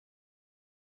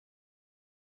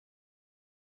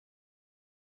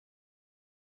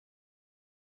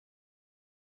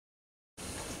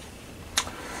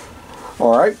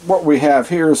Alright, what we have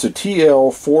here is a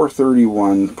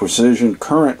TL431 precision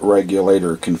current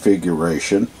regulator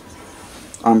configuration.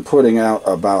 I'm putting out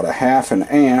about a half an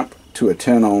amp to a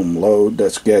 10 ohm load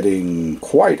that's getting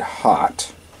quite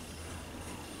hot.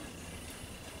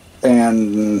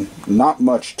 And not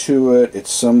much to it. It's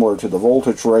similar to the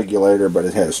voltage regulator, but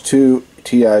it has two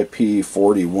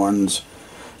TIP41s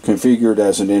configured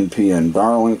as an NPN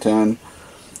Darlington,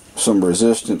 some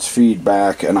resistance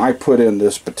feedback, and I put in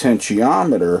this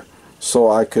potentiometer so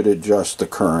I could adjust the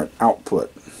current output.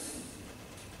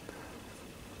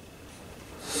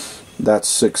 That's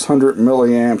 600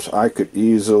 milliamps. I could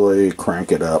easily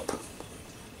crank it up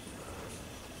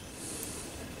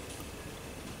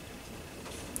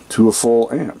to a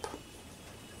full amp.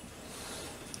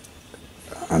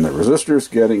 And the resistor is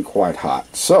getting quite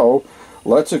hot. So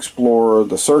let's explore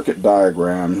the circuit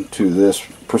diagram to this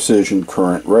precision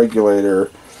current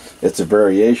regulator. It's a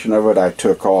variation of it I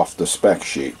took off the spec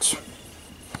sheets.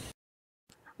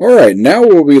 Alright, now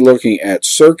we'll be looking at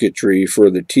circuitry for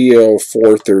the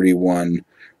TL431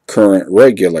 current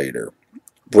regulator.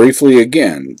 Briefly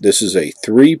again, this is a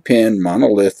 3-pin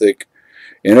monolithic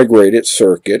integrated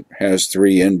circuit, has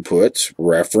 3 inputs,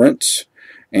 reference,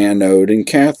 anode, and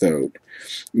cathode.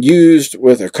 Used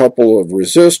with a couple of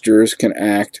resistors, can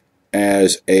act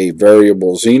as a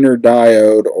variable Zener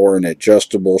diode or an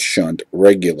adjustable shunt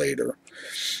regulator.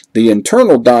 The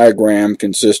internal diagram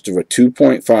consists of a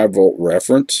 2.5 volt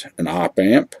reference, an op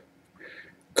amp,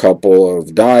 couple of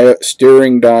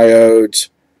steering diodes,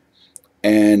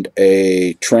 and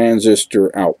a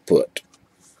transistor output.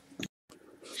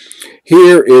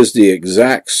 Here is the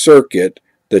exact circuit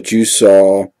that you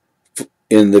saw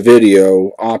in the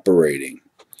video operating.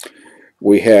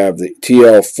 We have the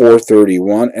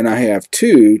TL431, and I have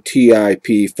 2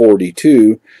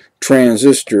 TIP42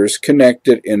 transistors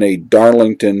connected in a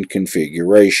Darlington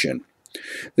configuration.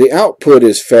 The output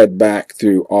is fed back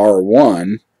through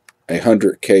R1, a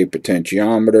 100K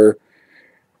potentiometer,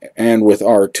 and with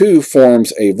R2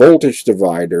 forms a voltage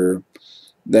divider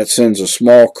that sends a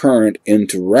small current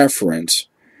into reference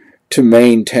to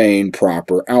maintain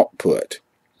proper output.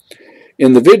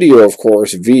 In the video, of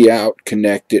course, Vout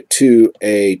connected to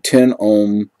a 10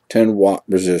 ohm, 10 watt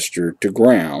resistor to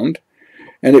ground,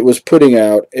 and it was putting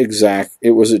out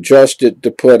it was adjusted to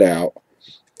put out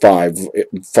 5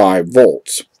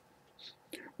 volts.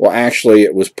 Well, actually,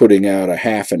 it was putting out a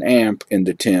half an amp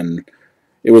into 10.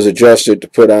 It was adjusted to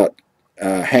put out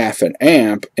half an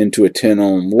amp into a 10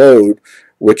 ohm load,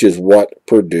 which is what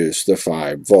produced the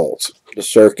 5 volts. The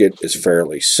circuit is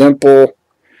fairly simple.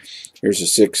 Here's a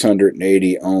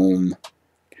 680 ohm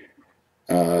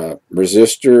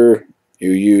resistor.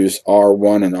 You use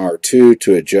R1 and R2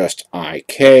 to adjust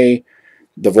IK,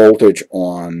 the voltage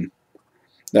on.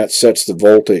 That sets the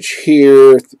voltage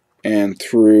here and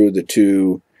through the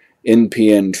 2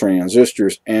 NPN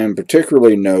transistors, and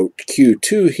particularly note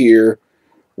Q2 here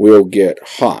will get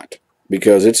hot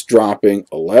because it's dropping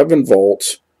 11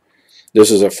 volts. This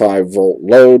is a 5 volt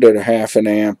load at a half an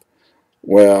amp.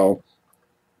 Well,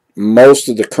 most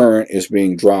of the current is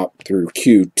being dropped through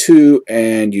Q2,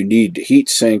 and you need to heat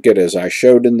sink it as I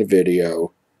showed in the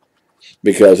video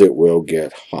because it will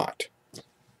get hot.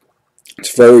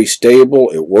 It's very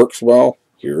stable. It works well.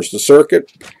 Here's the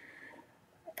circuit,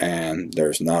 and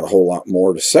there's not a whole lot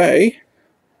more to say.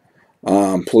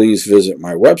 Please visit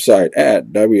my website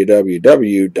at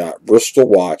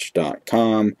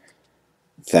www.bristolwatch.com.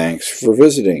 Thanks for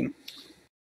visiting.